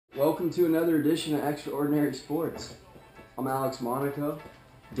Welcome to another edition of Extraordinary Sports. I'm Alex Monaco.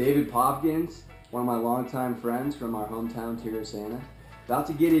 David Popkins, one of my longtime friends from our hometown, Tirasana. About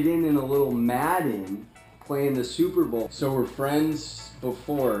to get it in a little Madden, playing the Super Bowl. So we're friends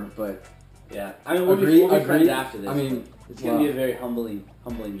before, but yeah, I mean we'll be friends after this. I mean, it's gonna be a very humbling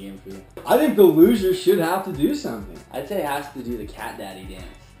game for you. I think the loser should have to do something. I'd say it has to do the Cat Daddy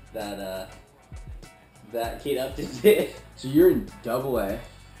dance that Kate Upton did. So you're in AA.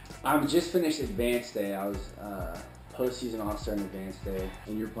 I'm just finished Advanced Day. I was postseason All-Star in Advanced Day.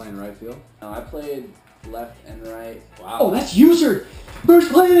 And you're playing right field? No, I played left and right. Wow. Oh, that's user!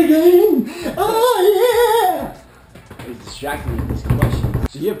 First play of the game! Oh, yeah! He's distracting me with this question.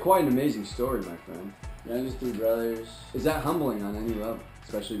 So you have quite an amazing story, my friend. Youngest 3 brothers. Is that humbling on any level,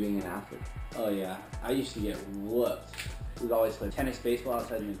 especially being an athlete? Oh yeah, I used to get whooped. We'd always play tennis, baseball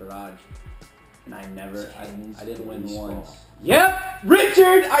outside in the garage. And I didn't win once. Yep!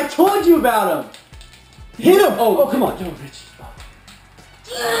 Richard! I told you about him! Hit him! Oh, come on. Don't, Richie.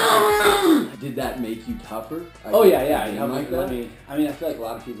 Did that make you tougher? Oh yeah. I mean, I feel like a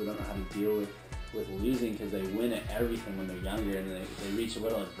lot of people don't know how to deal with losing because they win at everything when they're younger, and they reach a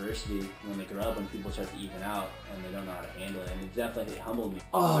little adversity when they grow up and people start to even out and they don't know how to handle it. And it definitely humbled me.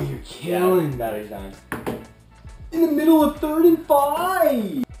 Oh, you're killing. Yeah, battery time. In the middle of 3rd and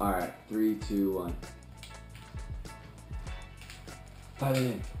 5! Alright, 3, 2, 1. Fire it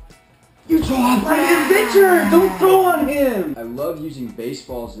in. You throw on Brandon Richard! Don't throw on him! I love using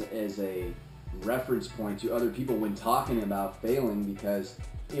baseballs as a reference point to other people when talking about failing, because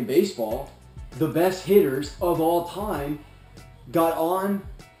in baseball, the best hitters of all time got on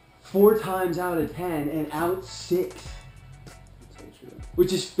 4 times out of 10 and out 6.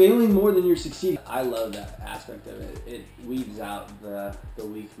 Which is failing more than you're succeeding. I love that aspect of it. It weeds out the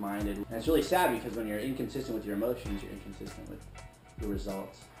weak-minded. And it's really sad because when you're inconsistent with your emotions, you're inconsistent with your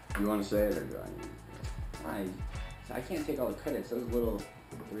results. You want to say it or do I? I can't take all the credits. Those little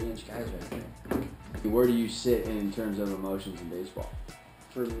 3-inch guys right there. Where do you sit in terms of emotions in baseball?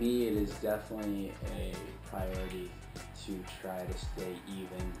 For me, it is definitely a priority to try to stay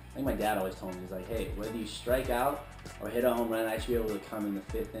even. I think my dad always told me, he's like, hey, whether you strike out or hit a home run, I should be able to come in the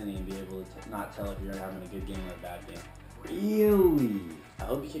 5th inning and be able to not tell if you're having a good game or a bad game. Really? I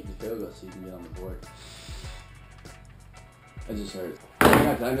hope you kick the field goal so you can get on the board. I just heard.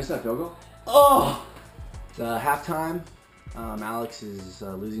 Did I miss that field goal? Oh! It's halftime. Alex is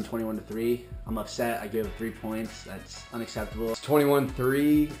losing 21-3. I'm upset. I gave up 3 points. That's unacceptable. It's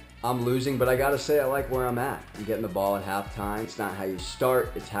 21-3. I'm losing, but I gotta say I like where I'm at. I'm getting the ball at halftime. It's not how you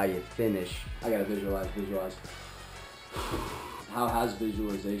start, it's how you finish. I gotta visualize. How has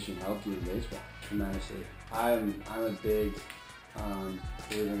visualization helped you in baseball? Tremendously. I'm a big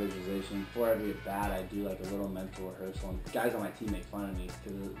believer in visualization. Before I get bad, I do like a little mental rehearsal. And guys on my team make fun of me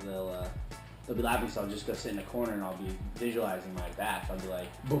because they'll be laughing, so I'll just go sit in a corner and I'll be visualizing my bat. I'll be like...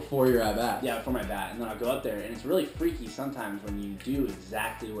 Before you're at bat? Yeah, before my bat. And then I'll go up there, and it's really freaky sometimes when you do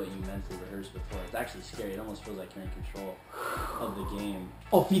exactly what you mentally rehearsed before. It's actually scary. It almost feels like you're in control of the game.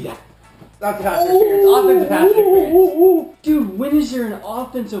 Oh, feed that. That's pass interference. Offensive pass interference. Dude, when is there an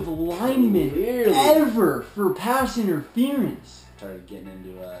offensive lineman ever for pass interference? Started getting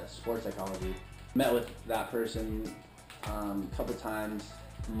into sports psychology. Met with that person a couple times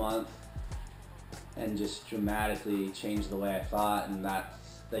a month. And just dramatically changed the way I thought, and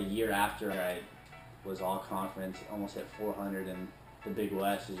that's the year after I was all conference, almost hit 400 in the Big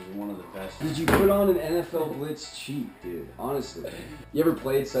West. Is one of the best. Did you put on an NFL blitz cheat, dude? Honestly. You ever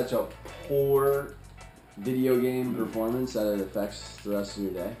played such a poor video game performance that it affects the rest of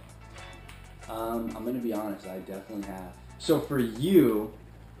your day? I'm gonna be honest, I definitely have. So for you,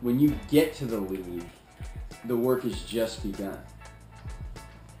 when you get to the league, the work has just begun.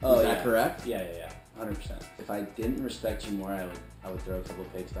 Is that correct? Yeah. 100%. If I didn't respect you more, I would throw a couple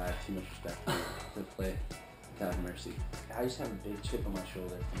of picks, but I have too much respect for you to play to have mercy. I just have a big chip on my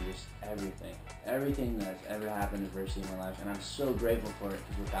shoulder from just everything that's ever happened, adversity in my life, and I'm so grateful for it,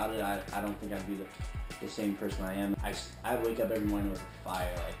 because without it, I don't think I'd be the same person I am. I wake up every morning with a fire,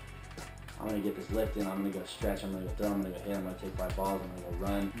 like, I'm going to get this lift in, I'm going to go stretch, I'm going to go throw, I'm going to go hit, I'm going to take 5 balls, I'm going to go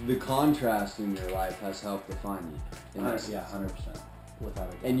run. The contrast in your life has helped define you. Yeah, 100%. Without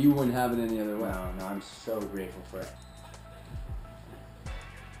a doubt. And you wouldn't have it any other way. No, I'm so grateful for it.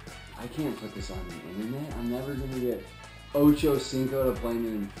 I can't put this on the internet. I'm never gonna get Ocho Cinco to play me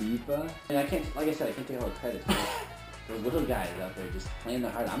in FIFA. And I can't, like I said, I can't take all the credit. There's little guys out there just playing their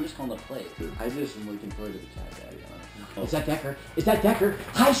heart. I'm just calling the play. I just am looking forward to the Cat Daddy. Is that Decker?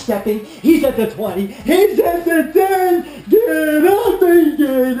 High stepping. He's at the 20. He's at the 10. Get up and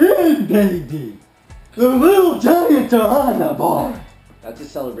get in, baby. The little giants are on the board. That's a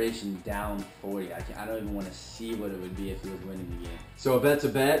celebration down 40. I don't even want to see what it would be if he was winning the game. So a bet's a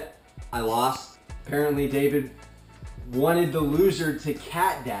bet. I lost. Apparently David wanted the loser to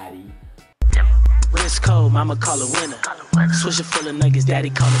Cat Daddy. Wrist cold, mama call it winner. Swisher full of nuggets, daddy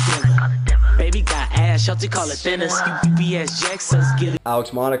call it dinner. Baby got ass, Shelty call it thinners. UPS Jackson's get it.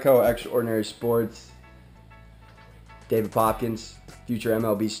 Alex Monaco, Extraordinary Sports. David Popkins, future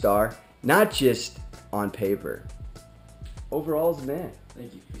MLB star. Not just on paper. Overall as a man.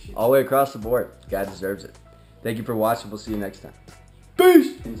 Thank you. Appreciate All the way across the board. Guy deserves it. Thank you for watching. We'll see you next time.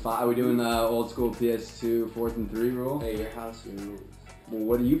 Peace! Are we doing the old school PS2 4th and 3 rule? Hey, your house, your rules. Well,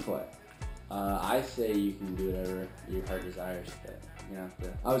 what do you play? I say you can do whatever your heart desires, but you know.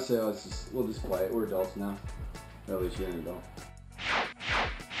 I would say we'll just play it. We're adults now. Or at least you're an adult.